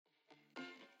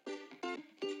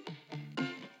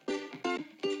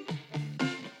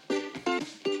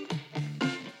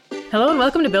Hello and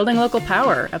welcome to Building Local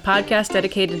Power, a podcast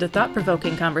dedicated to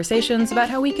thought-provoking conversations about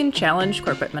how we can challenge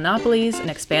corporate monopolies and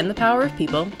expand the power of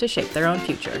people to shape their own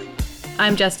future.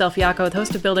 I'm Jess Del Fiacco, the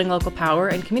host of Building Local Power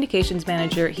and Communications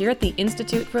Manager here at the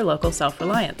Institute for Local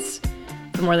Self-Reliance.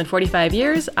 For more than 45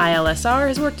 years, ILSR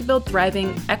has worked to build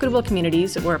thriving, equitable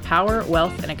communities where power,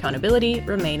 wealth, and accountability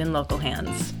remain in local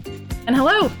hands. And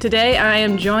hello! Today I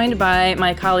am joined by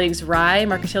my colleagues Rye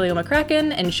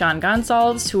Marcatillo-McCracken and Sean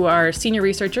Gonsalves, who are senior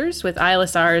researchers with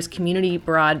ILSR's Community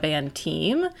Broadband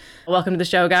team. Welcome to the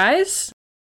show, guys.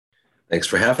 Thanks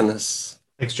for having us.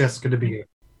 Thanks, Jess. Good to be here.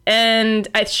 And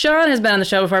Sean has been on the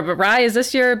show before, but Rye, is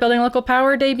this your Building Local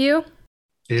Power debut?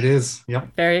 It is,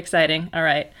 yep. Very exciting. All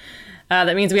right.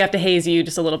 That means we have to haze you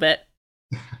just a little bit.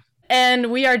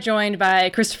 And we are joined by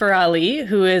Christopher Ali,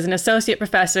 who is an associate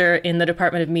professor in the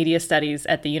Department of Media Studies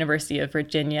at the University of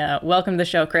Virginia. Welcome to the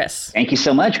show, Chris. Thank you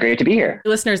so much. Great to be here.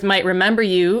 Listeners might remember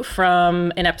you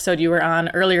from an episode you were on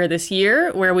earlier this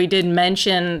year, where we did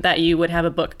mention that you would have a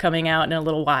book coming out in a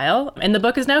little while. And the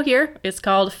book is now here. It's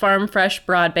called Farm Fresh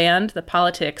Broadband, The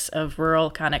Politics of Rural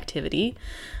Connectivity,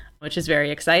 which is very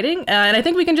exciting. And I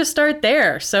think we can just start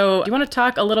there. So do you want to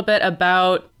talk a little bit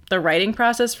about the writing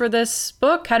process for this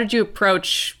book? How did you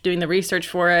approach doing the research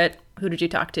for it? Who did you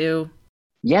talk to?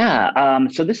 Yeah,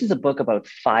 so this is a book about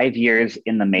 5 years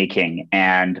in the making.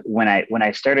 And when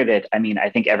I started it, I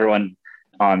think everyone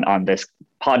on this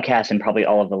podcast and probably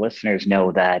all of the listeners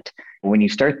know that when you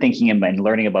start thinking and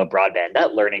learning about broadband,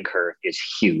 that learning curve is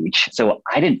huge. So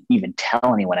I didn't even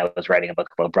tell anyone I was writing a book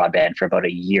about broadband for about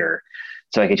a year.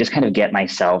 So I could just kind of get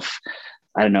myself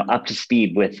up to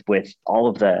speed with all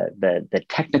of the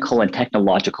technical and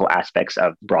technological aspects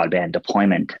of broadband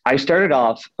deployment. I started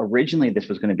off, originally this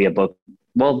was going to be a book.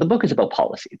 Well, the book is about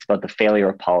policy. It's about the failure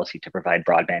of policy to provide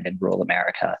broadband in rural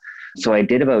America. So I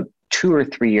did about 2 or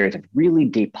 3 years of really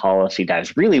deep policy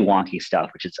dives, really wonky stuff,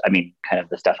 which is, kind of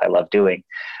the stuff I love doing.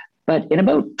 But in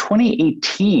about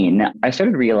 2018, I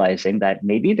started realizing that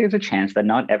maybe there's a chance that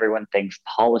not everyone thinks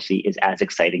policy is as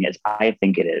exciting as I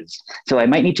think it is. So I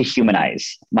might need to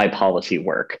humanize my policy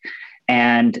work.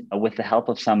 And with the help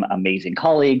of some amazing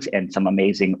colleagues and some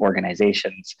amazing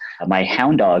organizations, my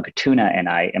hound dog, Tuna, and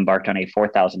I embarked on a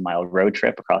 4,000-mile road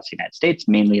trip across the United States,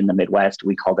 mainly in the Midwest.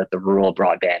 We called it the Rural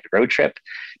Broadband Road Trip,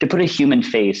 to put a human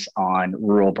face on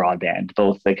rural broadband,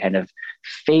 both the kind of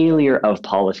failure of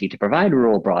policy to provide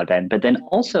rural broadband, but then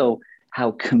also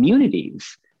how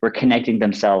communities were connecting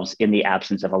themselves in the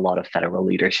absence of a lot of federal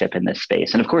leadership in this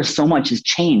space. And of course, so much has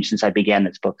changed since I began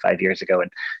this book 5 years ago,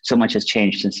 and so much has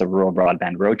changed since the Rural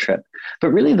Broadband Road Trip. But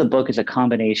really, the book is a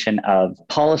combination of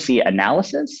policy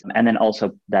analysis and then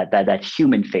also that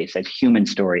human face, that human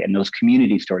story, and those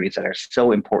community stories that are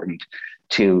so important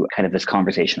to kind of this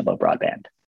conversation about broadband.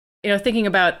 Thinking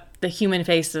about the human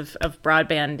face of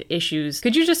broadband issues,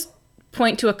 could you just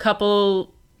point to a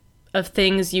couple of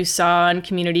things you saw in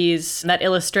communities that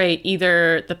illustrate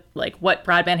either what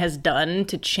broadband has done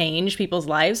to change people's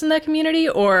lives in that community,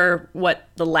 or what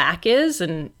the lack is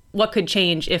and what could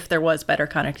change if there was better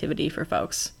connectivity for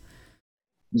folks?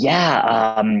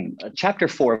 Yeah, chapter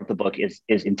 4 of the book is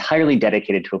entirely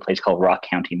dedicated to a place called Rock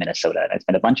County, Minnesota. And I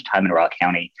spent a bunch of time in Rock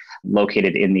County,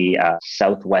 located in the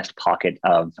southwest pocket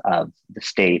of the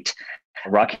state.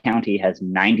 Rock County has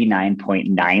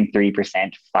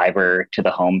 99.93% fiber to the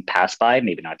home pass by,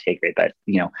 maybe not take rate, but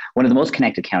one of the most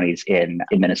connected counties in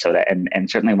Minnesota, and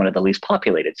certainly one of the least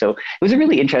populated. So it was a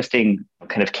really interesting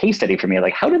kind of case study for me.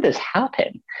 Like, how did this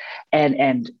happen?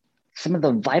 And some of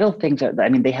the vital things are,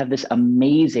 they have this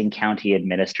amazing county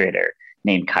administrator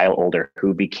named Kyle Older,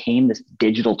 who became this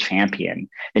digital champion.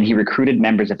 And he recruited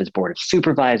members of his board of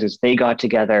supervisors. They got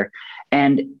together,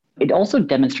 and it also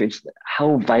demonstrates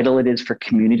how vital it is for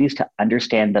communities to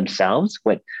understand themselves.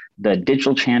 What the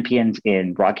digital champions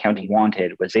in Rock County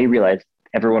wanted was, they realized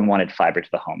everyone wanted fiber to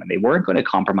the home, and they weren't going to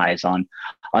compromise on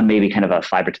maybe kind of a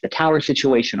fiber to the tower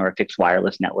situation or a fixed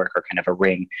wireless network or kind of a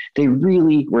ring. They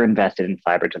really were invested in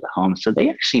fiber to the home. So they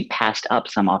actually passed up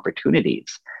some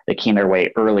opportunities that came their way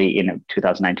early in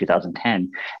 2009, 2010.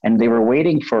 And they were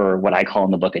waiting for what I call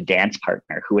in the book a dance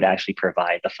partner who would actually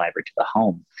provide the fiber to the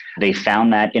home. They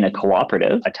found that in a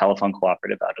cooperative, a telephone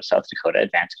cooperative out of South Dakota,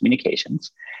 Advanced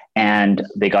Communications. And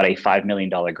they got a $5 million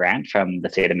grant from the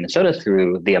state of Minnesota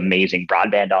through the amazing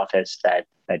broadband office that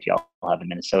y'all have in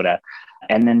Minnesota.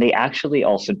 And then they actually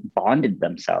also bonded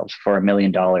themselves for $1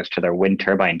 million to their wind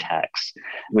turbine tax,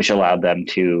 which allowed them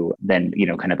to then,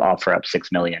 kind of offer up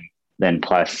 $6 million, then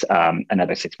plus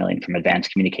another $6 million from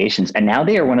Advanced Communications. And now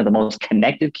they are one of the most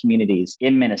connected communities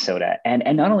in Minnesota. And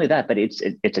not only that, but it's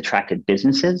attracted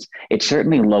businesses. It's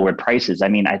certainly lowered prices.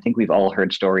 I think we've all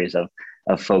heard stories of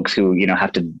folks who,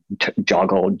 have to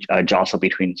jostle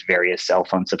between various cell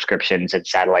phone subscriptions and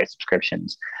satellite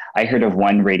subscriptions. I heard of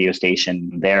one radio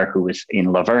station there who was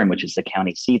in Laverne, which is the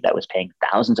county seat, that was paying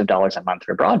thousands of dollars a month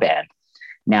for broadband.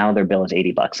 Now their bill is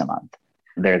 $80 a month.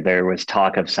 There was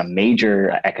talk of some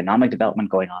major economic development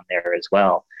going on there as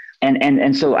well.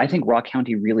 And so I think Rock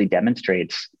County really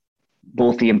demonstrates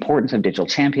both the importance of digital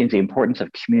champions, the importance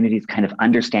of communities kind of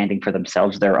understanding for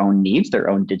themselves their own needs, their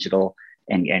own digital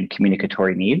and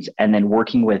communicatory needs, and then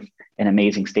working with an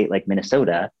amazing state like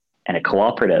Minnesota and a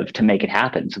cooperative to make it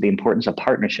happen. So the importance of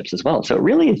partnerships as well. So it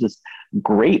really is this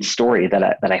great story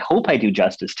that I hope I do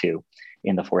justice to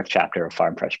in the 4th chapter of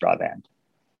Farm Fresh Broadband.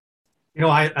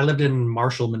 I lived in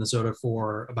Marshall, Minnesota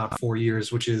for about 4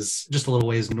 years, which is just a little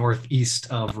ways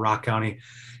northeast of Rock County.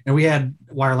 And we had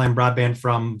wireline broadband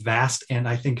from Vast and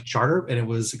I think Charter, and it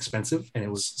was expensive and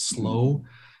it was slow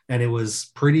and it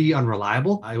was pretty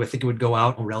unreliable. I think it would go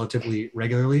out relatively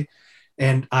regularly.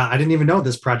 And I didn't even know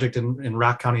this project in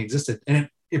Rock County existed. And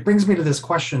it brings me to this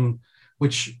question,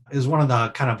 which is one of the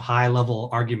kind of high level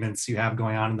arguments you have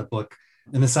going on in the book,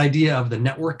 and this idea of the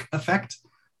network effect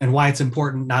and why it's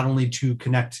important not only to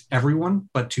connect everyone,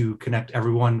 but to connect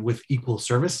everyone with equal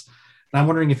service. And I'm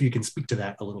wondering if you can speak to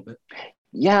that a little bit.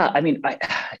 Yeah, I mean,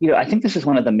 I think this is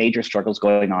one of the major struggles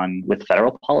going on with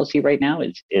federal policy right now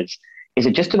is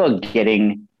it just about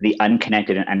getting the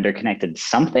unconnected and underconnected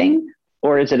something,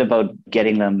 or is it about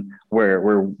getting them where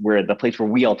the place where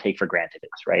we all take for granted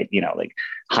is, right? Like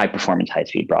high performance, high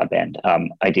speed broadband,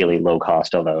 ideally low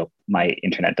cost, although my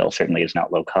internet bill certainly is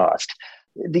not low cost.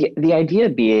 The idea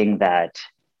being that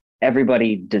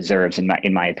everybody deserves, in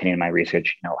my opinion, my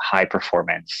research, high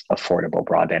performance, affordable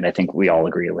broadband. I think we all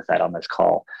agree with that on this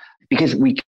call, because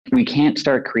we can't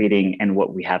start creating, and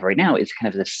what we have right now is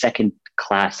kind of the second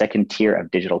tier of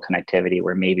digital connectivity,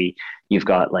 where maybe you've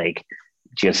got like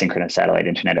geosynchronous satellite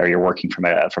internet, or you're working from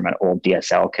an old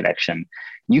DSL connection.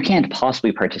 You can't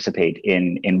possibly participate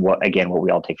in what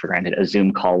we all take for granted, a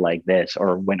Zoom call like this,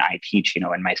 or when I teach,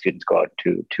 and my students go out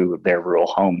to their rural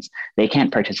homes, they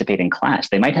can't participate in class.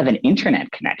 They might have an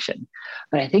internet connection,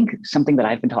 but I think something that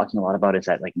I've been talking a lot about is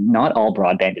that like not all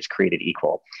broadband is created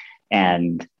equal.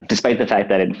 And despite the fact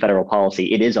that in federal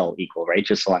policy, it is all equal, right?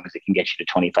 Just so long as it can get you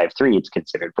to 25.3, it's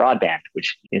considered broadband,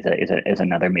 which is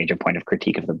another major point of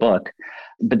critique of the book.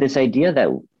 But this idea that,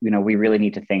 we really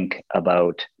need to think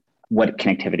about what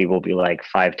connectivity will be like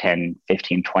 5, 10,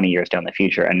 15, 20 years down the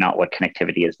future, and not what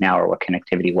connectivity is now or what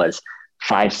connectivity was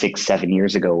 5, 6, 7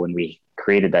 years ago when we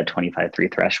created that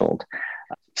 25.3 threshold.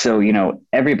 So,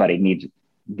 everybody needs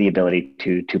the ability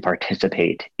to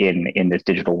participate in this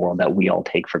digital world that we all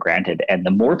take for granted. And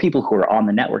the more people who are on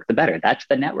the network, the better. That's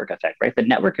the network effect, right? The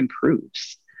network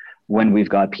improves when we've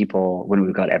got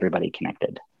everybody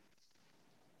connected.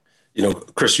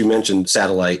 Chris, you mentioned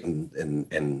satellite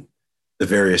and the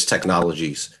various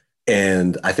technologies.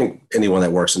 And I think anyone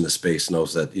that works in this space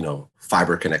knows that,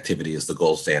 fiber connectivity is the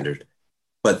gold standard.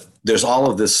 But there's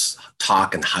all of this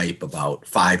talk and hype about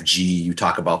 5G. You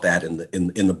talk about that in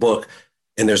the book.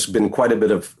 And there's been quite a bit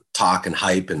of talk and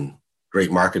hype and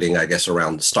great marketing, I guess,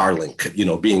 around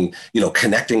Starlink, being,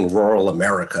 connecting rural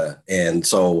America. And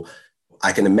so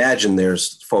I can imagine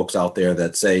there's folks out there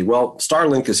that say, well,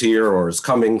 Starlink is here or is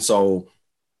coming, so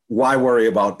why worry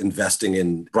about investing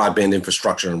in broadband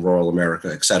infrastructure in rural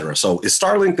America, et cetera? So is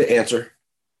Starlink the answer?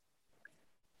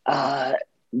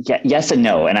 Yeah, yes and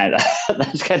no. And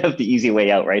that's kind of the easy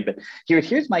way out, right? But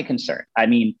here's my concern. I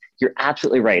mean, you're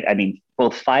absolutely right. I mean,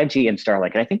 both 5G and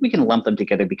Starlink, and I think we can lump them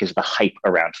together because of the hype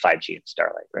around 5G and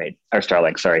Starlink, right? Or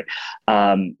Starlink, sorry.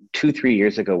 2-3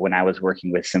 years ago, when I was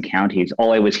working with some counties,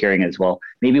 all I was hearing is, well,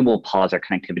 maybe we'll pause our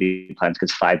connectivity plans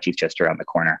because 5G is just around the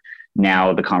corner.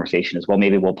 Now the conversation is, well,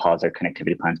 maybe we'll pause our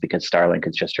connectivity plans because Starlink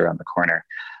is just around the corner.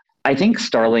 I think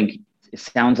Starlink, it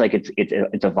sounds like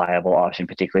it's a viable option,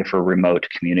 particularly for remote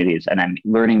communities. And I'm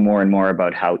learning more and more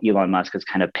about how Elon Musk has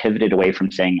kind of pivoted away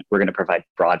from saying we're going to provide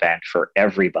broadband for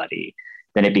everybody.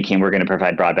 Then it became we're going to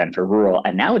provide broadband for rural,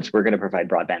 and now we're going to provide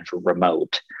broadband for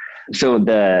remote. So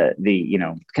the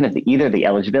either the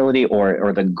eligibility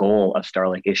or the goal of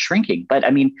Starlink is shrinking. But I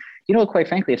mean, quite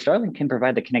frankly, if Starlink can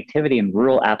provide the connectivity in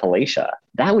rural Appalachia,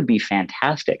 that would be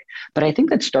fantastic. But I think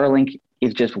that Starlink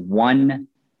is just one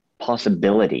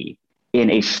possibility in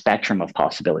a spectrum of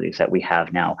possibilities that we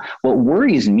have now. What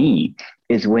worries me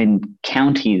is when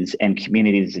counties and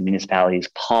communities and municipalities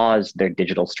pause their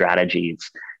digital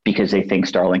strategies because they think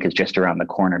Starlink is just around the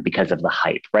corner because of the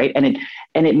hype, right? And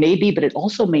it may be, but it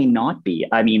also may not be.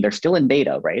 I mean, they're still in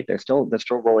beta, right? They're still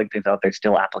rolling things out. They're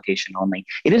still application only.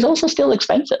 It is also still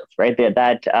expensive, right?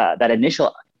 That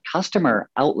initial customer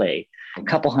outlay a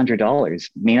couple $100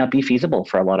 may not be feasible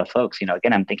for a lot of folks.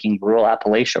 Again, I'm thinking rural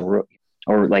Appalachia,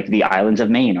 or like the islands of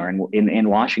Maine, or in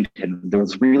Washington,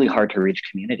 those really hard to reach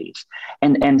communities.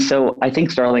 And so I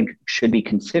think Starlink should be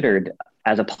considered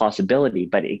as a possibility,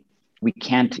 but we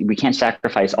can't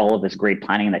sacrifice all of this great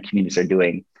planning that communities are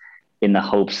doing in the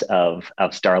hopes of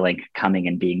Starlink coming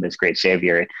and being this great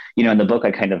savior. In the book,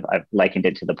 I've likened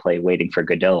it to the play Waiting for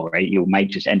Godot, right? You might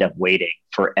just end up waiting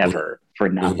forever for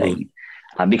nothing,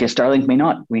 because Starlink may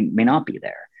not be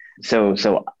there.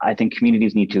 So I think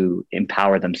communities need to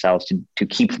empower themselves to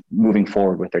keep moving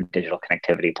forward with their digital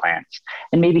connectivity plans,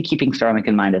 and maybe keeping Starlink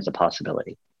in mind as a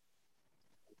possibility.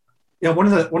 Yeah, one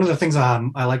of the things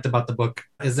I liked about the book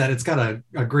is that it's got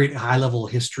a great high level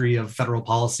history of federal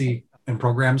policy and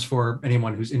programs for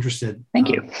anyone who's interested. Thank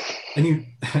you. And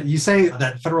you say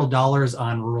that federal dollars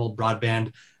on rural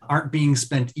broadband aren't being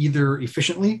spent either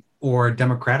efficiently or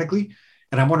democratically.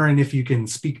 And I'm wondering if you can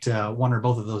speak to one or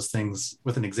both of those things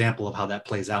with an example of how that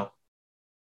plays out.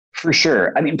 For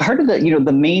sure. I mean, part of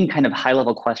the main kind of high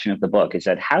level question of the book is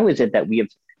that how is it that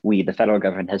the federal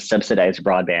government has subsidized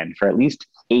broadband for at least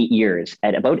 8 years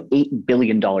at about $8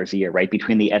 billion a year, right?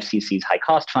 Between the FCC's high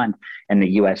cost fund and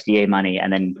the USDA money,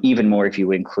 and then even more if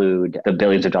you include the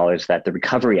billions of dollars that the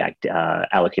Recovery Act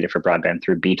allocated for broadband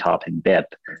through BTOP and BIP,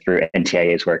 through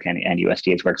NTIA's work and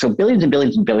USDA's work. So billions and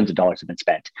billions and billions of dollars have been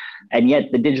spent. And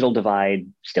yet the digital divide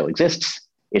still exists,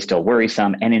 is still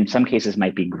worrisome, and in some cases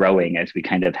might be growing as we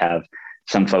kind of have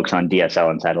some folks on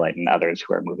DSL and satellite and others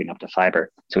who are moving up to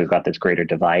fiber. So we've got this greater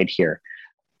divide here.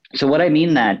 So what I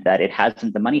mean that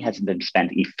the money hasn't been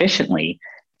spent efficiently,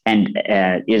 and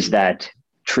is that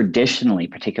traditionally,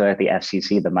 particularly at the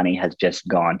FCC, the money has just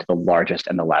gone to the largest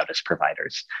and the loudest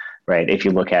providers, right? If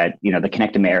you look at, the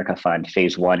Connect America Fund,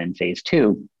 phase 1 and phase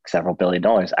 2, several $billion.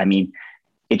 I mean,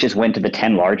 it just went to the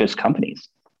 10 largest companies,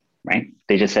 right?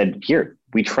 They just said, here,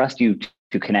 we trust you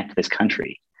to connect this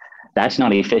country. That's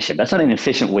not efficient. That's not an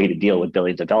efficient way to deal with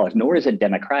billions of dollars, nor is it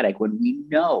democratic when we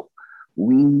know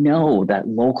that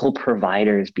local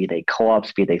providers, be they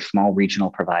co-ops, be they small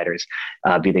regional providers,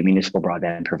 be they municipal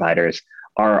broadband providers,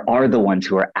 are the ones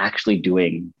who are actually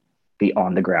doing the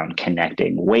on the ground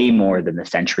connecting way more than the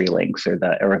CenturyLinks or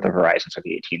the Verizons or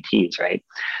the AT&Ts, right?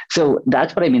 So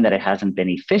that's what I mean that it hasn't been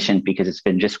efficient because it's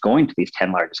been just going to these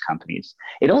 10 largest companies.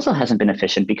 It also hasn't been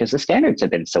efficient because the standards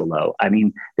have been so low. I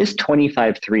mean, this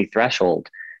 25.3 threshold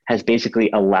has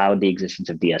basically allowed the existence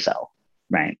of DSL,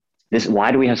 right?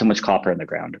 Why do we have so much copper in the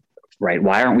ground? Right?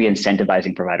 Why aren't we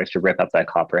incentivizing providers to rip up that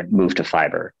copper and move to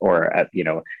fiber, or at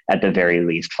the very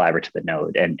least fiber to the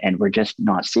node? And we're just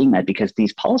not seeing that because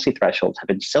these policy thresholds have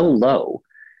been so low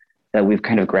that we've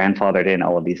kind of grandfathered in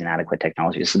all of these inadequate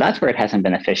technologies. So that's where it hasn't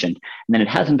been efficient. And then it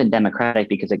hasn't been democratic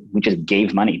because we just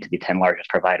gave money to the 10 largest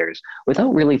providers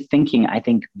without really thinking, I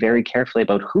think, very carefully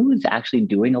about who is actually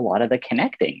doing a lot of the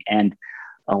connecting. And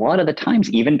a lot of the times,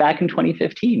 even back in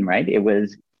 2015, right, it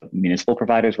was municipal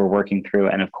providers were working through,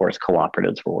 and of course,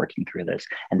 cooperatives were working through this.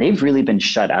 And they've really been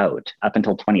shut out. Up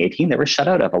until 2018, they were shut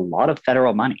out of a lot of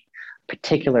federal money,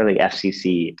 particularly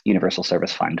FCC Universal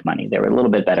Service Fund money. They were a little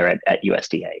bit better at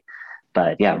USDA.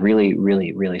 But yeah, really,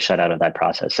 really, really shut out of that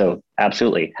process. So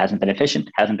absolutely, hasn't been efficient,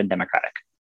 hasn't been democratic.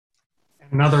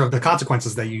 Another of the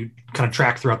consequences that you kind of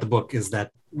track throughout the book is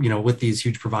that, with these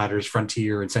huge providers,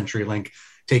 Frontier and CenturyLink,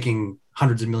 taking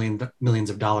hundreds of millions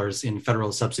of dollars in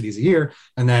federal subsidies a year,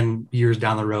 and then years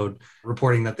down the road,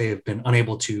 reporting that they have been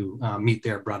unable to meet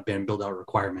their broadband build-out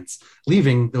requirements,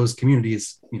 leaving those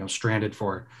communities, stranded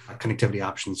for connectivity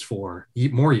options for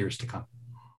more years to come.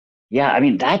 Yeah, I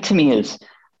mean, that to me is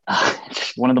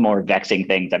it's one of the more vexing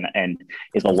things, and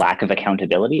is the lack of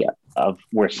accountability of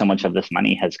where so much of this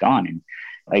money has gone. And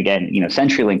again,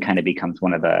 CenturyLink kind of becomes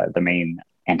one of the main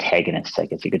antagonists, I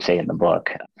guess you could say, in the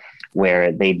book,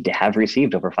 where they have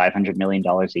received over $500 million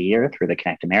a year through the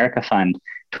Connect America Fund.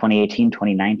 2018,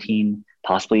 2019,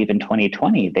 possibly even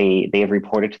 2020, they have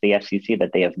reported to the FCC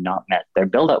that they have not met their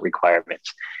build-out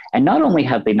requirements. And not only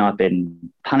have they not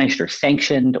been punished or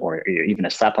sanctioned or even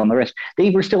a slap on the wrist, they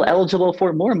were still eligible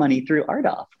for more money through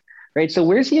RDOF. Right. So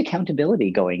where's the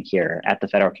accountability going here at the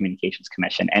Federal Communications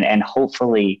Commission? And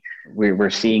hopefully we're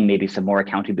seeing maybe some more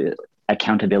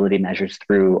accountability measures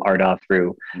through RDOF,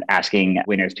 through asking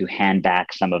winners to hand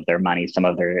back some of their money, some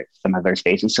of their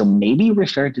spaces. So maybe we're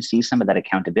starting to see some of that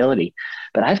accountability.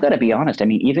 But I've got to be honest, I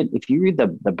mean, even if you read the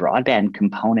broadband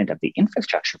component of the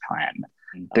infrastructure plan,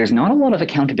 there's not a lot of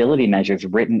accountability measures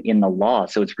written in the law.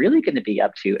 So it's really going to be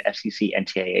up to FCC,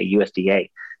 NTIA, USDA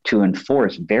to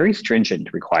enforce very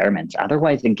stringent requirements.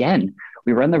 Otherwise, again,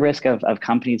 we run the risk of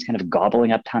companies kind of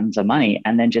gobbling up tons of money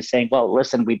and then just saying, well,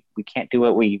 listen, we can't do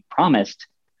what we promised.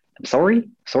 I'm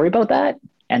sorry about that.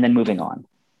 And then moving on.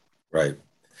 Right.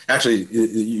 Actually,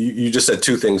 you just said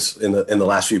two things in the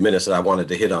last few minutes that I wanted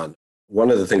to hit on.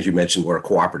 One of the things you mentioned were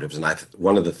cooperatives. And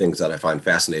one of the things that I find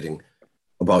fascinating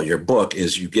about your book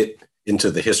is you get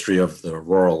into the history of the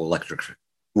Rural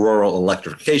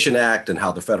Electrification Act and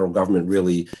how the federal government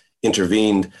really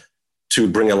intervened to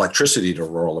bring electricity to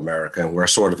rural America. And we're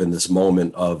sort of in this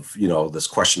moment of, this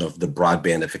question of the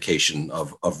broadbandification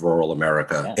of rural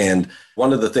America. Yeah. And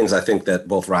one of the things I think that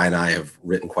both Ryan and I have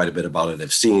written quite a bit about and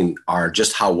have seen are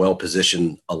just how well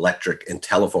positioned electric and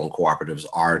telephone cooperatives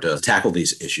are to tackle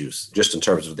these issues, just in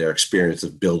terms of their experience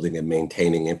of building and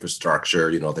maintaining infrastructure.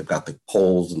 They've got the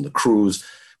poles and the crews,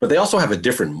 but they also have a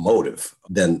different motive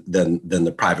than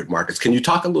the private markets. Can you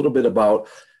talk a little bit about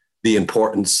the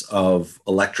importance of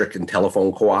electric and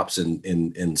telephone co-ops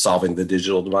in solving the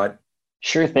digital divide?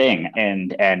 Sure thing.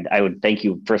 And I would thank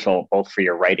you, first of all, both for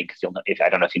your writing, because I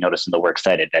don't know if you noticed in the Works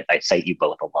Cited that I cite you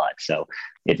both a lot. So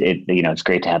it's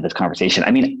great to have this conversation. I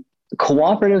mean,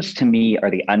 cooperatives to me are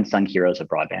the unsung heroes of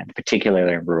broadband,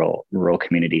 particularly in rural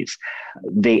communities.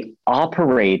 They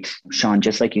operate, Sean,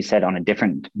 just like you said, on a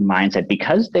different mindset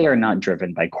because they are not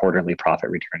driven by quarterly profit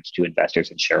returns to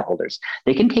investors and shareholders.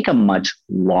 They can take a much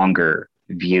longer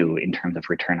view in terms of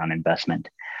return on investment.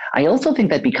 I also think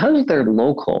that because they're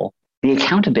local, the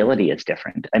accountability is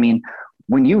different. I mean,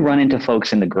 when you run into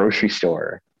folks in the grocery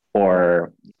store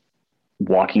or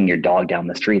walking your dog down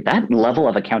the street, that level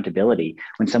of accountability,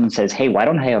 when someone says, hey, why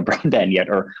don't I have broadband yet?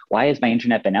 Or why has my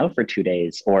internet been out for 2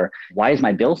 days? Or why is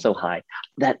my bill so high?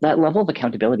 That level of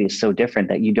accountability is so different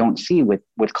that you don't see with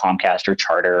Comcast or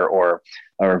Charter or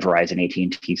Verizon,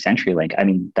 AT&T, CenturyLink. I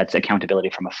mean, that's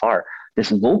accountability from afar.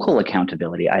 This local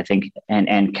accountability, I think,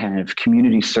 and kind of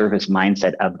community service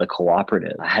mindset of the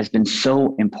cooperative has been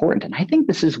so important. And I think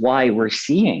this is why we're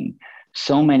seeing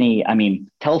so many,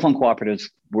 telephone cooperatives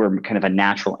were kind of a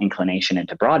natural inclination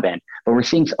into broadband, but we're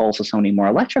seeing also so many more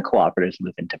electric cooperatives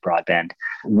move into broadband,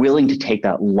 willing to take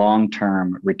that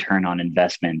long-term return on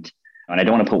investment. And I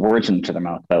don't want to put words into their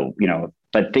mouth,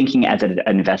 but thinking as an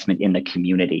investment in the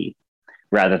community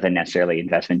rather than necessarily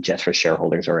investment just for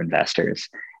shareholders or investors.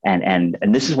 And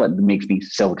this is what makes me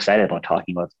so excited about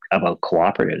talking about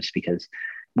cooperatives, because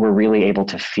we're really able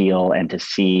to feel and to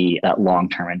see that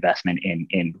long-term investment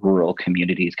in rural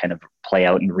communities kind of play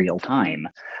out in real time.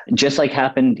 Just like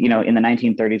happened, in the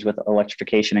 1930s with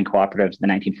electrification and cooperatives, the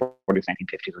 1940s,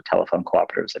 1950s with telephone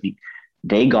cooperatives. I mean,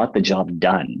 they got the job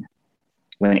done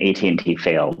when AT&T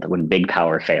failed, when Big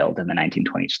Power failed in the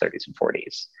 1920s, 30s, and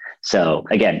 40s. So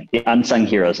again, the unsung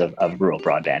heroes of rural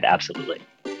broadband, absolutely.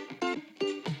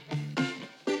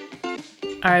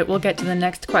 All right, we'll get to the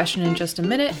next question in just a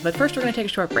minute, but first we're going to take a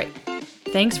short break.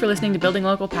 Thanks for listening to Building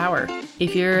Local Power.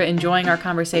 If you're enjoying our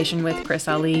conversation with Chris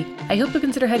Ali, I hope you'll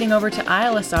consider heading over to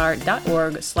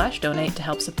ilsr.org/donate to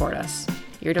help support us.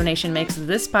 Your donation makes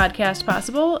this podcast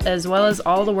possible, as well as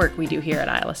all the work we do here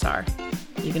at ILSR.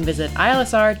 You can visit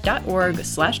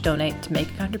ilsr.org/donate to make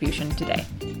a contribution today.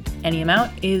 Any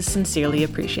amount is sincerely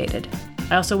appreciated.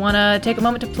 I also want to take a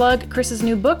moment to plug Chris's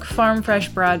new book, Farm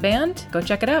Fresh Broadband. Go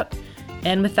check it out.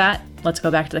 And with that, let's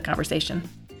go back to the conversation.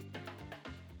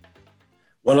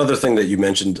 One other thing that you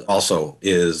mentioned also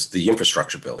is the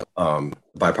infrastructure bill,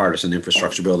 bipartisan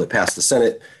infrastructure bill that passed the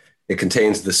Senate. It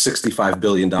contains the $65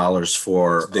 billion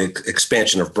for the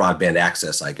expansion of broadband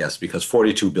access, I guess, because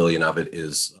 $42 billion of it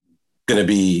is going to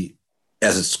be,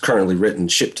 as it's currently written,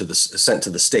 sent to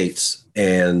the states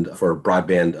and for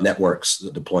broadband networks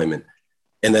deployment.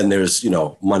 And then there's,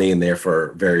 money in there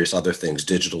for various other things,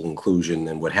 digital inclusion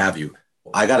and what have you.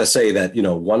 I got to say that,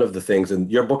 one of the things,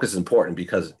 and your book is important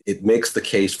because it makes the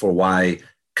case for why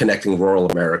connecting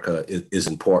rural America is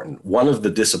important. One of the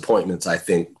disappointments, I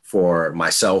think, for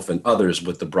myself and others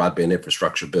with the broadband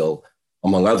infrastructure bill,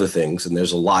 among other things, and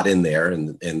there's a lot in there,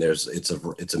 and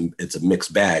it's a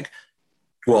mixed bag.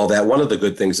 Well, that one of the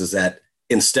good things is that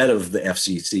instead of the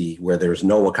FCC, where there's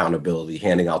no accountability,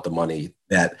 handing out the money,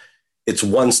 that it's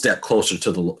one step closer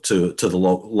to the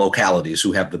localities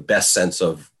who have the best sense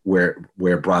of where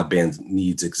broadband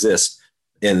needs exist.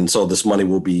 And so this money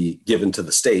will be given to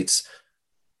the states,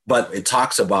 but it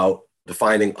talks about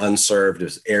defining unserved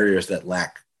as areas that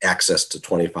lack access to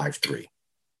 25.3.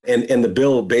 And the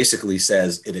bill basically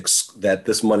says that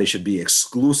this money should be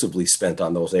exclusively spent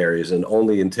on those areas, and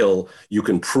only until you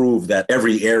can prove that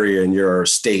every area in your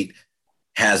state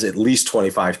has at least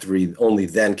 25.3, only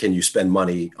then can you spend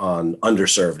money on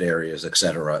underserved areas, et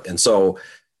cetera. And so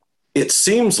it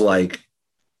seems like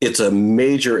it's a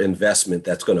major investment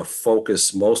that's going to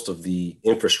focus most of the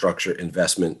infrastructure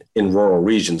investment in rural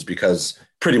regions, because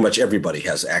pretty much everybody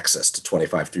has access to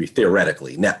 25.3,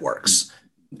 theoretically, networks.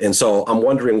 And so I'm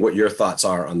wondering what your thoughts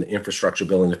are on the infrastructure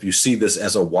bill, and if you see this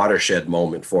as a watershed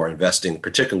moment for investing,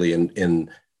 particularly in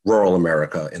rural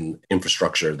America and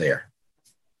infrastructure there.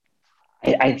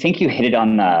 I think you hit it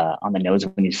on the nose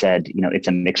when you said, it's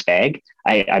a mixed bag.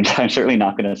 I'm certainly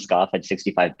not going to scoff at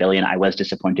 65 billion. I was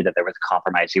disappointed that there was a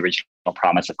compromise. The original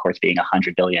promise, of course, being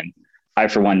 100 billion. I,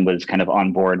 for one, was kind of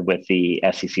on board with the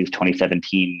FCC's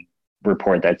 2017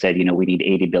 report that said, we need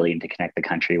 80 billion to connect the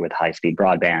country with high-speed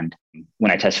broadband.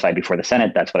 When I testified before the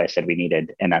Senate, that's what I said we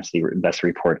needed, and that's the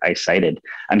report I cited.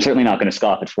 I'm certainly not going to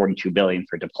scoff at 42 billion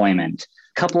for deployment.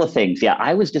 Couple of things. Yeah,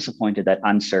 I was disappointed that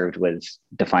unserved was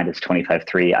defined as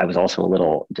 25.3. I was also a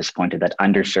little disappointed that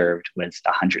underserved was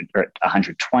 100 or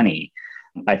 120.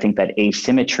 I think that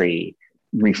asymmetry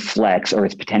reflects, or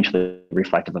is potentially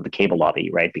reflective of the cable lobby,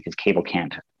 right? Because cable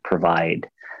can't provide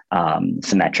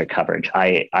symmetric coverage.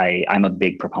 I'm a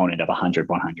big proponent of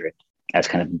 100-100 as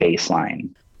kind of baseline.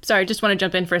 Sorry, I just want to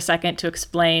jump in for a second to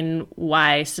explain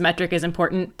why symmetric is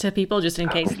important to people, just in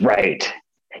case. Right.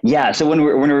 Yeah. So when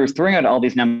we're throwing out all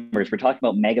these numbers, we're talking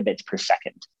about megabits per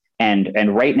second.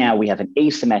 And right now we have an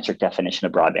asymmetric definition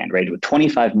of broadband, right? With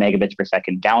 25 megabits per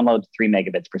second download, 3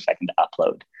 megabits per second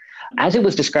upload. As it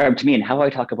was described to me and how I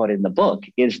talk about it in the book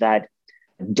is that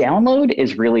download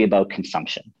is really about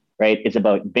consumption, right? It's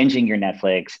about binging your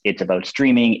Netflix. It's about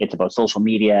streaming. It's about social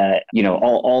media,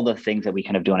 all the things that we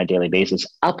kind of do on a daily basis.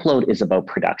 Upload is about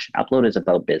production. Upload is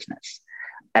about business.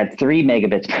 At 3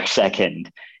 megabits per second,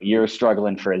 you're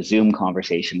struggling for a Zoom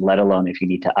conversation, let alone if you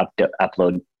need to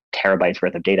upload terabytes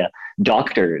worth of data.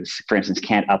 Doctors, for instance,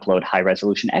 can't upload high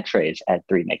resolution x-rays at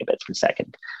 3 megabits per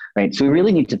second, right? So we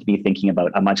really need to be thinking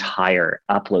about a much higher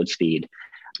upload speed.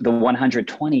 The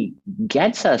 120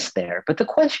 gets us there, but the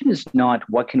question is not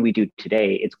what can we do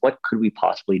today, it's what could we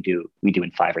possibly do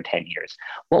in 5 or 10 years?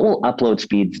 What will upload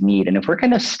speeds need? And if we're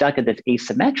kind of stuck at this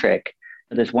asymmetric,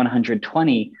 this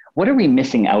 120, what are we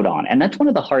missing out on? And that's one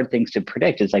of the hard things to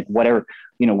predict is like,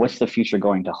 what's the future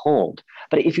going to hold?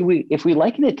 But if we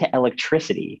liken it to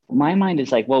electricity, my mind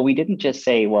is like, well, we didn't just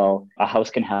say, well, a house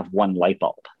can have one light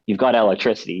bulb. You've got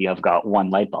electricity, you've got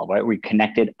one light bulb, right? We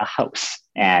connected a house.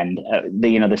 And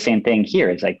the same thing here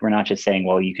is like, we're not just saying,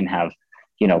 well, you can have,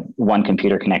 one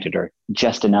computer connected or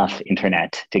just enough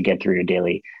internet to get through your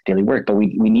daily work. But we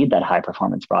need that high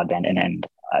performance broadband. And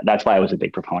that's why I was a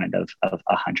big proponent of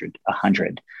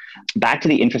 100. Back to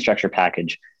the infrastructure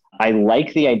package. I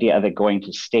like the idea of it going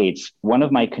to states. One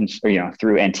of my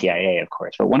through NTIA, of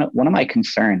course, but one of my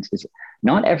concerns is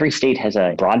not every state has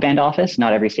a broadband office.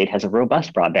 Not every state has a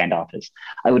robust broadband office.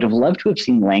 I would have loved to have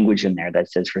seen language in there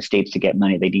that says for states to get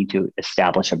money, they need to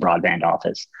establish a broadband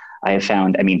office. I have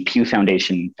found, Pew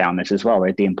Foundation found this as well,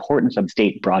 right? The importance of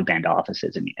state broadband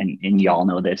offices, and y'all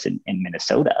know this in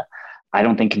Minnesota, I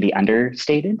don't think can be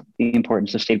understated, the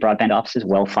importance of state broadband offices,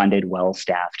 well-funded,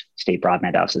 well-staffed state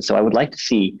broadband offices. So I would like to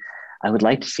see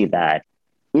that.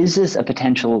 Is this a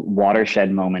potential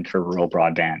watershed moment for rural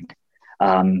broadband?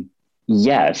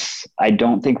 Yes. I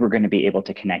don't think we're going to be able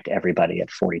to connect everybody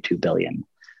at 42 billion.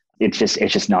 It's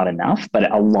just not enough,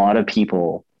 but a lot of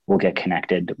people will get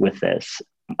connected with this.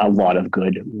 A lot of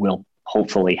good will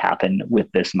hopefully happen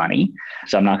with this money.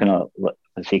 So I'm not going to,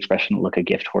 what's the expression, look a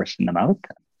gift horse in the mouth.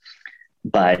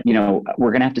 But,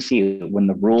 we're going to have to see when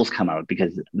the rules come out,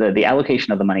 because the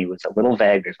allocation of the money was a little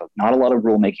vague. There's not a lot of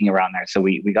rulemaking around there. So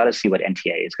we got to see what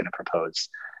NTIA is going to propose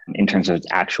in terms of its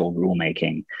actual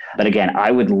rulemaking. But again,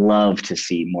 I would love to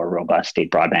see more robust state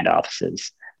broadband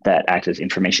offices that act as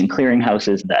information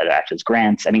clearinghouses, that act as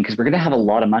grants. Because we're going to have a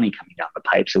lot of money coming down the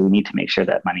pipe. So we need to make sure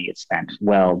that money is spent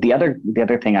well. The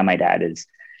other thing I might add is,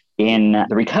 in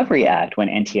the Recovery Act, when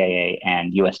NTIA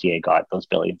and USDA got those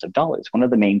billions of dollars, one of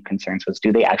the main concerns was,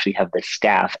 do they actually have the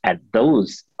staff at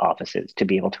those offices to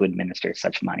be able to administer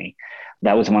such money?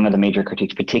 That was one of the major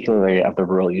critiques, particularly of the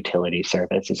Rural Utility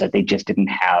Service, is that they just didn't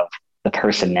have the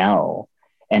personnel.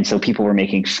 And so people were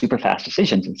making super fast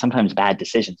decisions, and sometimes bad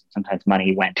decisions. Sometimes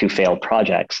money went to failed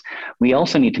projects. We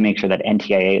also need to make sure that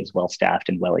NTIA is well-staffed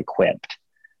and well-equipped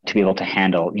to be able to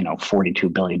handle,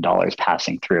 $42 billion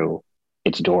passing through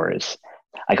its doors.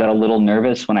 I got a little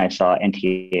nervous when I saw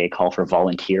NTIA call for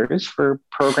volunteers for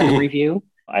program review.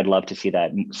 I'd love to see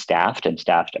that staffed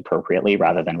appropriately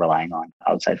rather than relying on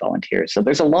outside volunteers. So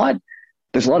there's a lot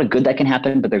of good that can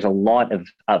happen, but there's a lot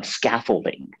of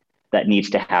scaffolding that needs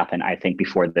to happen, I think,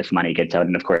 before this money gets out.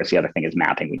 And of course, the other thing is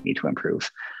mapping we need to improve.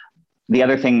 The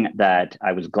other thing that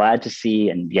I was glad to see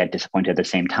and yet disappointed at the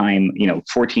same time,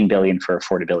 $14 billion for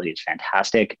affordability is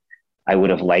fantastic. I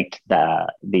would have liked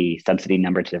the subsidy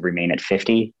number to remain at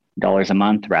 $50 a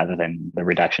month rather than the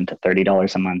reduction to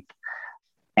 $30 a month.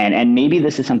 And maybe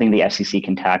this is something the FCC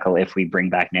can tackle if we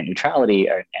bring back net neutrality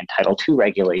and Title II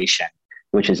regulation,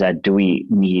 which is that do we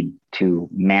need to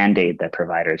mandate that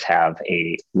providers have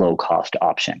a low cost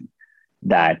option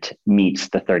that meets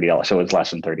the $30, so it's less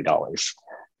than $30.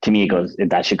 To me,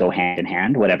 that should go hand in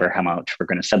hand. Whatever how much we're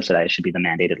going to subsidize should be the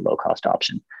mandated low cost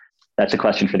option. That's a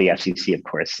question for the FCC, of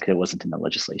course, because it wasn't in the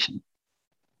legislation.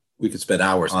 We could spend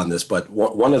hours on this, but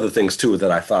one of the things too that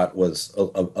I thought was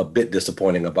a bit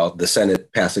disappointing about the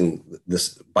Senate passing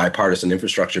this bipartisan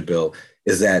infrastructure bill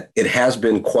is that it has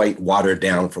been quite watered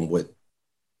down from what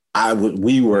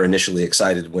we were initially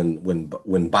excited when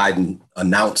Biden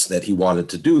announced that he wanted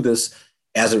to do this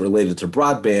as it related to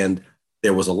broadband.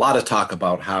 There was a lot of talk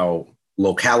about how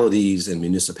localities and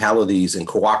municipalities and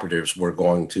cooperatives were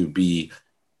going to be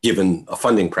given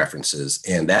funding preferences,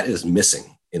 and that is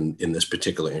missing in this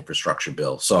particular infrastructure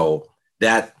bill. So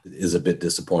that is a bit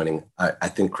disappointing. I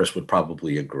think Chris would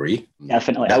probably agree.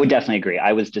 Definitely. I would definitely agree.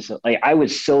 I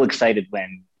was so excited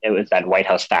when it was that White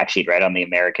House fact sheet, right, on the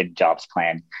American Jobs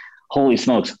Plan. Holy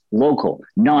smokes, local,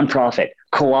 nonprofit,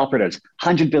 cooperatives,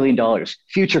 $100 billion,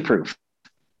 future-proof.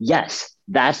 Yes,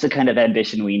 that's the kind of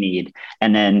ambition we need.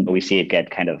 And then we see it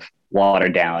get kind of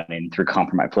watered down and through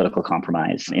political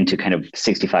compromise into kind of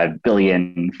 $65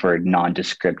 billion for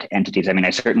nondescript entities. I mean, I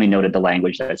certainly noted the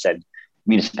language that said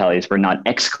municipalities were not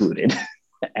excluded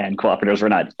and cooperatives were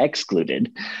not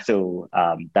excluded. So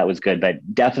that was good, but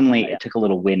definitely it took a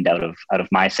little wind out of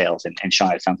my sails. And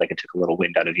Sean, it sounds like it took a little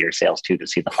wind out of your sails too, to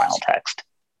see the final text.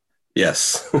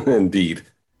 Yes, indeed.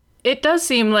 It does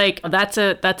seem like that's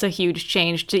a huge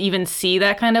change to even see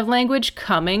that kind of language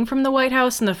coming from the White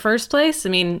House in the first place. I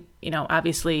mean,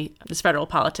 obviously, this federal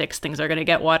politics, things are going to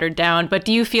get watered down. But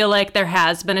do you feel like there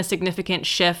has been a significant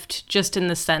shift just in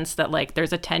the sense that like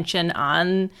there's attention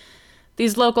on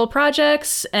these local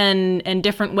projects and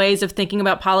different ways of thinking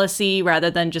about policy rather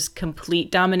than just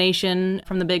complete domination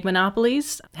from the big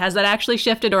monopolies? Has that actually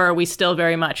shifted, or are we still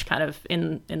very much kind of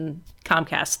in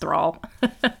Comcast thrall?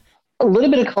 A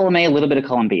little bit of column A, a little bit of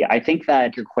column B. I think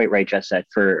that you're quite right, Jess, that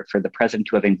for the president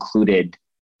to have included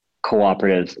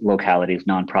cooperatives, localities,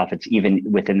 nonprofits, even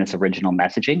within this original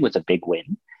messaging was a big win.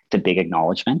 It's a big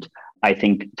acknowledgement. I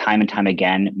think time and time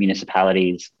again,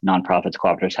 municipalities, nonprofits,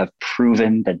 cooperatives have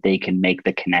proven that they can make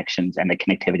the connections and the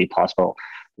connectivity possible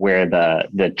where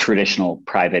the traditional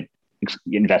private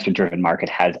investor-driven market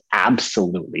has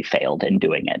absolutely failed in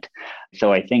doing it.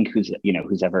 So I think who's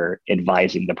ever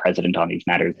advising the president on these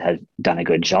matters has done a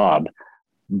good job.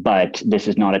 But this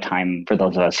is not a time for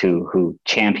those of us who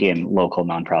champion local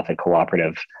nonprofit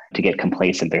cooperative to get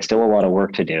complacent. There's still a lot of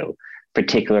work to do,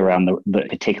 particularly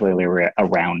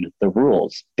around the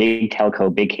rules. Big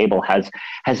telco, big cable has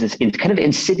this kind of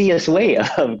insidious way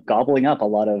of gobbling up a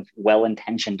lot of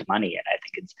well-intentioned money, and I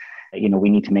think it's we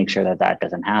need to make sure that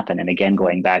doesn't happen. And again,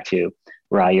 going back to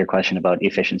Rai, your question about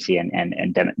efficiency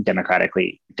and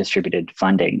democratically distributed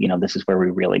funding, this is where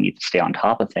we really need to stay on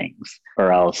top of things,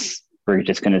 or else we're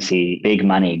just going to see big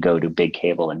money go to big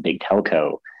cable and big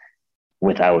telco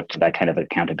without that kind of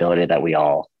accountability that we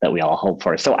all hope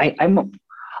for. So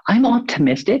I'm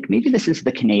optimistic. Maybe this is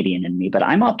the Canadian in me, but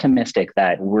I'm optimistic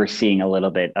that we're seeing a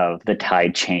little bit of the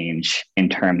tide change in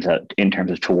terms of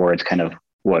towards kind of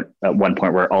what at one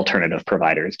point were alternative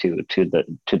providers to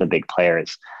the big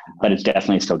players. But it's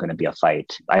definitely still going to be a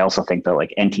fight. I also think that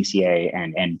like NTCA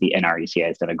and the NRECA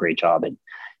has done a great job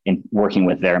in working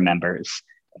with their members.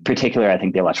 Particularly, I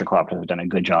think the electric cooperatives have done a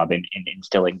good job in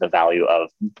instilling the value of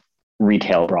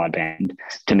retail broadband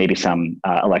to maybe some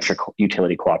electric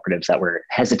utility cooperatives that were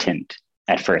hesitant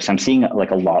at first. I'm seeing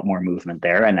like a lot more movement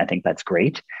there, and I think that's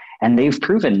great. And they've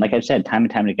proven, like I said, time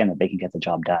and time again, that they can get the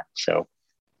job done. So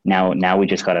now we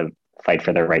just got to fight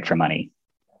for their right for money.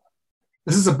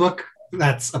 This is a book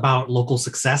that's about local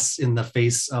success in the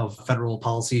face of federal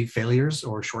policy failures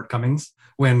or shortcomings.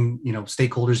 When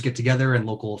stakeholders get together and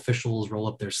local officials roll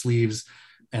up their sleeves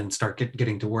and start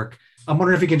getting to work. I'm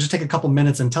wondering if you can just take a couple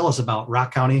minutes and tell us about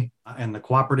Rock County and the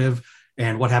cooperative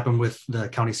and what happened with the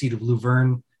county seat of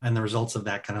Luverne and the results of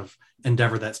that kind of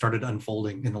endeavor that started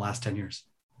unfolding in the last 10 years.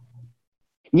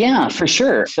 Yeah, for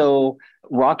sure. So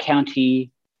Rock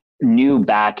County knew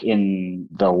back in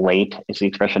the late, is the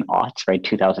expression aughts, right?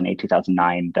 2008,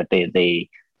 2009, that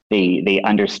they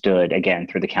understood, again,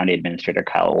 through the county administrator,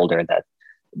 Kyle Older, that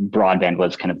broadband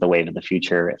was kind of the wave of the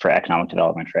future for economic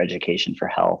development, for education, for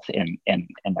health in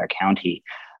their county.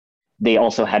 They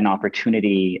also had an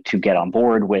opportunity to get on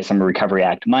board with some Recovery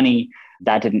Act money.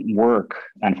 That didn't work,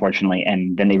 unfortunately.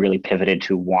 And then they really pivoted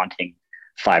to wanting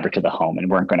fiber to the home and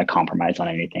weren't going to compromise on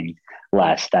anything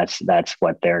less. That's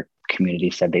what their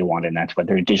community said they wanted. And that's what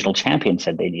their digital champion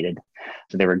said they needed.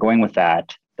 So they were going with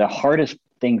that. the hardest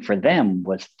thing for them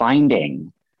was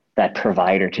finding that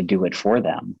provider to do it for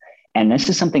them. And this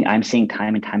is something I'm seeing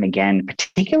time and time again,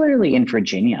 particularly in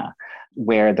Virginia,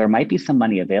 where there might be some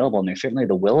money available and there's certainly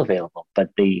the will available, but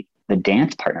the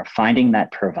dance partner, finding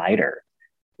that provider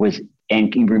was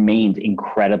and remains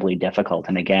incredibly difficult.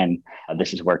 And again,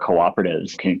 this is where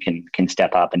cooperatives can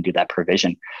step up and do that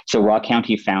provision. So Rock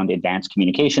County found Advanced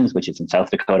Communications, which is in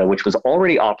South Dakota, which was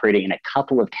already operating in a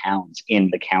couple of towns in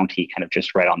the county, kind of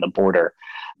just right on the border.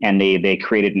 And they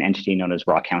created an entity known as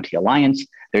Rock County Alliance.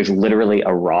 There's literally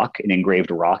a rock, an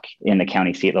engraved rock in the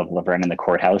county seat of La Vergne in the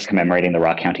courthouse commemorating the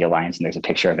Rock County Alliance. And there's a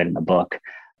picture of it in the book.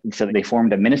 So they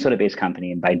formed a Minnesota-based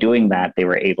company. And by doing that, they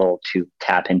were able to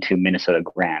tap into Minnesota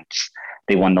grants.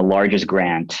 They won the largest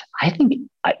grant, I think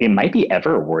it might be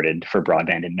ever awarded for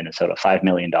broadband in Minnesota, $5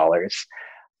 million.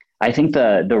 I think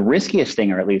the riskiest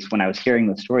thing, or at least when I was hearing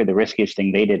the story, the riskiest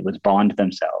thing they did was bond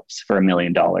themselves for $1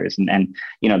 million. And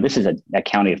you know, this is a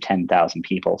county of 10,000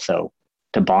 people. So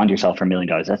to bond yourself for $1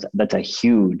 million, that's a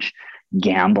huge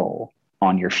gamble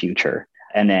on your future.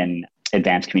 And then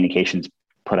Advanced Communications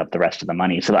put up the rest of the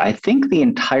money. So I think the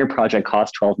entire project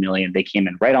cost $12 million. They came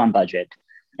in right on budget.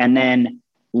 And then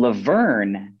La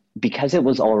Vergne, because it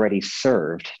was already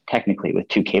served technically with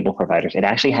 2 cable providers, it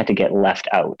actually had to get left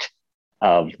out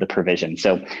of the provision.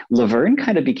 So La Vergne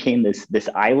kind of became this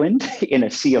island in a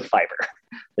sea of fiber,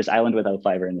 this island without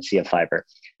fiber in the sea of fiber.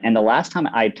 And the last time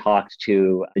I talked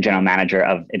to the general manager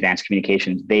of Advanced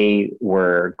Communications, they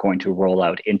were going to roll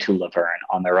out into La Vergne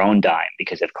on their own dime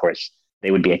because, of course,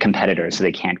 they would be a competitor, so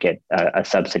they can't get a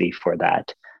subsidy for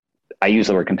that. I use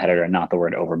the word competitor and not the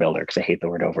word overbuilder because I hate the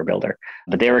word overbuilder.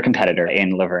 But they were a competitor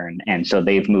in La Vergne. And so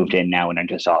they've moved in now and are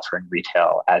just offering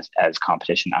retail as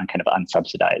competition on kind of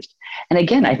unsubsidized. And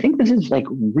again, I think this is like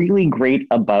really great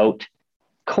about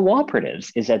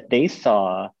cooperatives is that they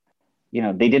saw, you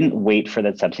know, they didn't wait for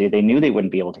that subsidy. They knew they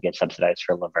wouldn't be able to get subsidized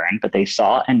for La Vergne, but they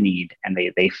saw a need and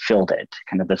they filled it,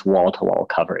 kind of this wall-to-wall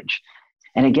coverage.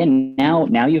 And again, now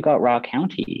you've got Rock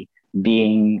County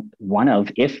being one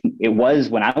of, if it was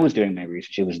when I was doing my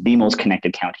research, it was the most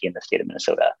connected county in the state of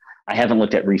Minnesota. I haven't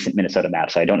looked at recent Minnesota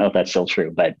maps, so I don't know if that's still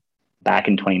true, but back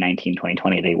in 2019,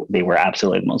 2020, they were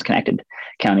absolutely the most connected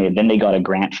county. And then they got a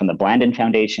grant from the Blandin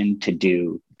Foundation to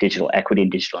do digital equity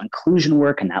and digital inclusion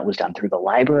work, and that was done through the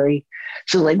library.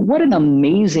 So like, what an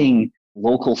amazing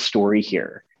local story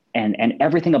here. And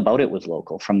everything about it was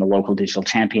local, from the local digital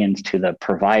champions to the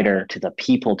provider, to the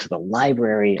people, to the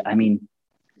library. I mean,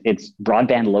 it's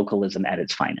broadband localism at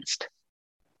its finest.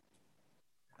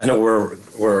 I know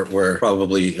we're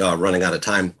probably running out of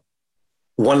time.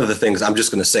 One of the things I'm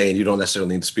just going to say, and you don't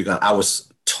necessarily need to speak on, I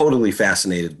was totally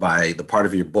fascinated by the part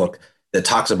of your book that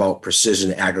talks about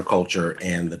precision agriculture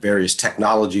and the various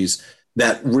technologies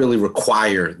that really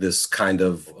require this kind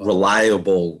of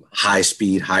reliable,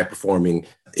 high-speed, high-performing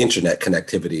internet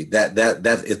connectivity. That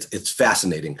it's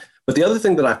fascinating. But the other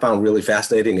thing that I found really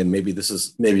fascinating, and maybe this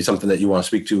is something that you want to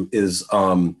speak to, is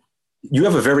you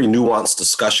have a very nuanced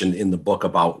discussion in the book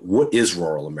about what is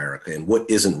rural America and what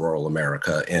isn't rural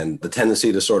America, and the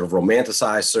tendency to sort of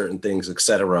romanticize certain things, et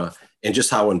cetera, and just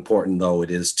how important, though,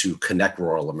 it is to connect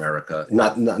rural America,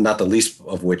 not the least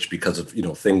of which because of, you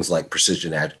know, things like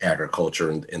precision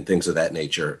agriculture and things of that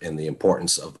nature, and the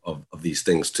importance of these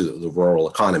things to the rural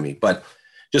economy. But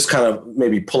just kind of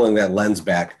maybe pulling that lens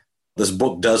back, this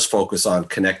book does focus on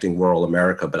connecting rural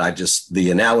America, but the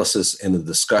analysis and the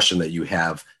discussion that you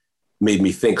have made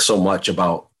me think so much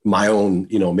about my own,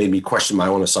 you know, made me question my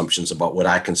own assumptions about what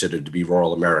I consider to be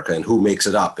rural America and who makes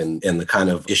it up and the kind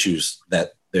of issues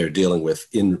that they're dealing with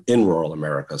in rural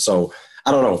America. So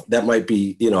I don't know, that might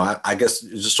be, you know, I guess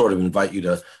just sort of invite you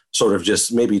to sort of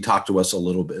just maybe talk to us a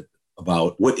little bit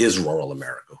about what is rural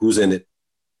America, who's in it.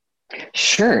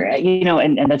 Sure. You know,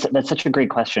 and that's such a great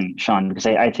question, Sean, because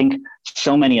I think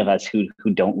so many of us who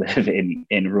don't live in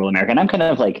rural America, and I'm kind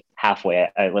of like halfway,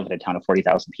 I live in a town of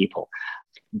 40,000 people,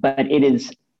 but it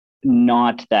is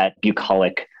not that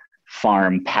bucolic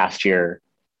farm pasture,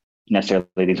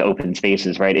 necessarily these open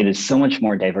spaces, right? It is so much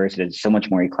more diverse. It is so much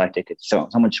more eclectic. It's so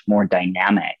much more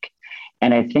dynamic.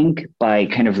 And I think by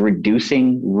kind of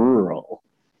reducing rural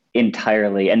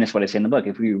entirely, and this is what I say in the book,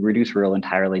 if we reduce rural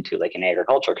entirely to like an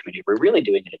agricultural community, we're really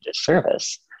doing it a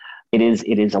disservice. It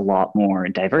is a lot more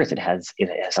diverse. It has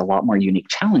a lot more unique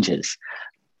challenges.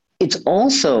 It's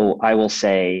also, I will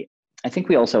say, I think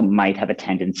we also might have a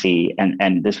tendency,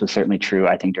 and this was certainly true,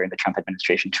 I think, during the Trump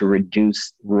administration, to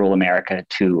reduce rural America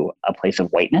to a place of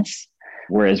whiteness,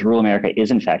 whereas rural America is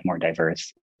in fact more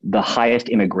diverse. The highest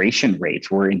immigration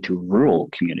rates were into rural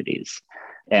communities.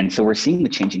 And so we're seeing the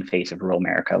changing face of rural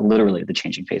America, literally the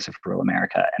changing face of rural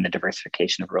America and the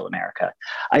diversification of rural America.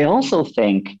 I also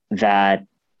think that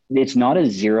it's not a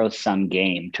zero-sum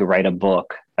game to write a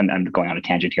book, I'm going on a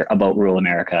tangent here, about rural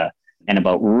America and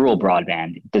about rural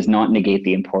broadband. It does not negate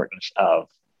the importance of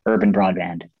urban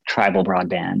broadband, tribal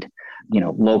broadband,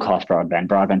 low-cost broadband,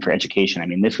 broadband for education. I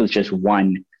mean, this was just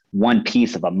one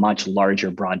piece of a much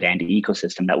larger broadband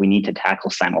ecosystem that we need to tackle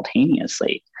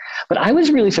simultaneously. But I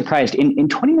was really surprised. In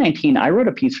 2019, I wrote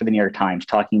a piece for the New York Times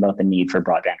talking about the need for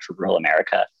broadband for rural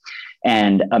America.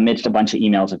 And amidst a bunch of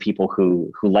emails of people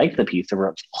who liked the piece, there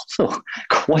were also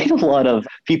quite a lot of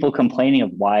people complaining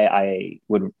of why I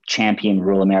would champion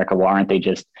rural America. Why aren't they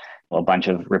just a bunch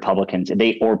of Republicans,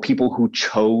 or people who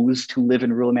chose to live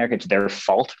in rural America? It's their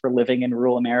fault for living in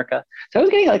rural America. So I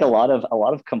was getting like a lot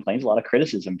of complaints, a lot of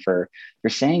criticism for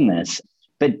saying this.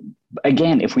 But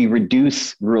again, if we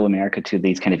reduce rural America to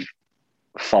these kind of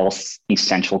false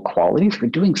essential qualities, we're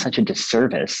doing such a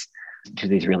disservice to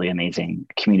these really amazing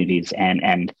communities.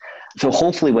 And so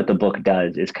hopefully what the book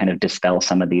does is kind of dispel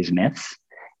some of these myths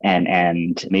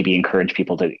and maybe encourage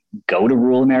people to go to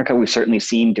rural America. We've certainly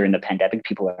seen during the pandemic,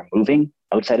 people are moving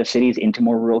outside of cities into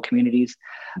more rural communities.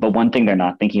 But one thing they're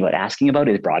not thinking about asking about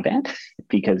is broadband,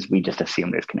 because we just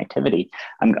assume there's connectivity.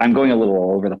 I'm going a little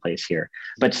all over the place here,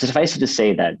 but suffice it to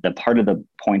say that the part of the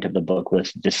point of the book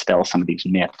was to dispel some of these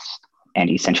myths and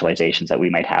essentializations that we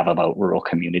might have about rural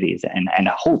communities. And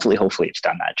hopefully it's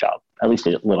done that job, at least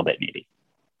a little bit maybe.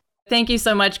 Thank you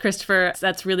so much, Christopher.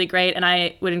 That's really great. And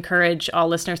I would encourage all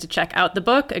listeners to check out the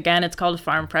book. Again, it's called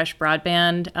Farm Fresh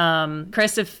Broadband.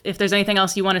 Chris, if there's anything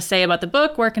else you want to say about the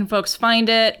book, where can folks find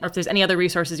it? Or if there's any other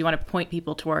resources you want to point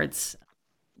people towards?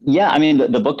 Yeah, I mean,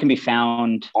 the book can be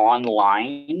found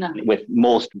online with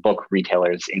most book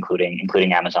retailers,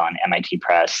 including Amazon, MIT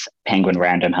Press, Penguin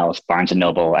Random House, Barnes &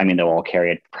 Noble. I mean, they'll all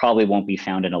carry it. Probably won't be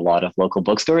found in a lot of local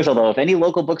bookstores, although if any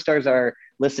local bookstores are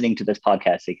listening to this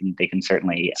podcast, they can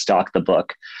certainly stock the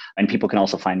book. And people can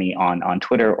also find me on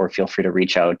Twitter, or feel free to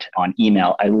reach out on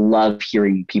email. I love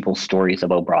hearing people's stories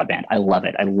about broadband. I love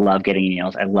it. I love getting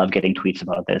emails. I love getting tweets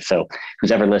about this. So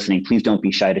who's ever listening, please don't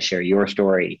be shy to share your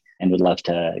story, and would love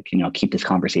to keep this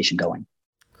conversation going.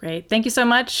 Great. Thank you so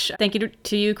much. Thank you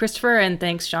to you, Christopher, and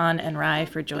thanks, Sean and Rai,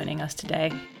 for joining us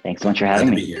today. Thanks so much for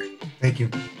having me. Here. Thank you.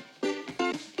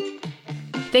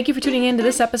 Thank you for tuning in to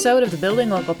this episode of the Building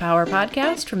Local Power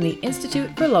podcast from the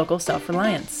Institute for Local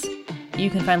Self-Reliance. You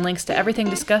can find links to everything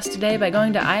discussed today by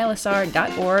going to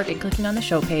ilsr.org and clicking on the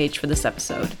show page for this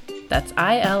episode. That's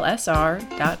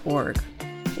ilsr.org.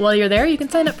 While you're there, you can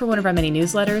sign up for one of our many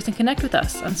newsletters and connect with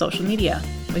us on social media.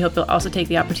 We hope you'll also take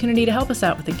the opportunity to help us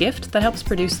out with a gift that helps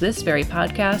produce this very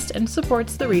podcast and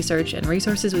supports the research and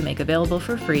resources we make available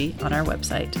for free on our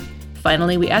website.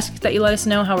 Finally, we ask that you let us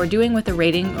know how we're doing with a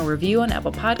rating or review on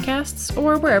Apple Podcasts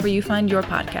or wherever you find your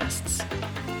podcasts.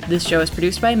 This show is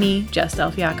produced by me, Jess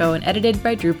Delfiaco, and edited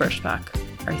by Drew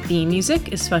Birschbach. Our theme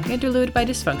music is Funk Interlude by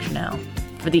Dysfunctional.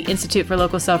 For the Institute for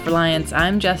Local Self-Reliance,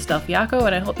 I'm Jess Delfiaco,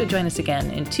 and I hope you'll join us again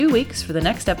in 2 weeks for the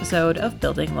next episode of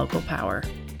Building Local Power.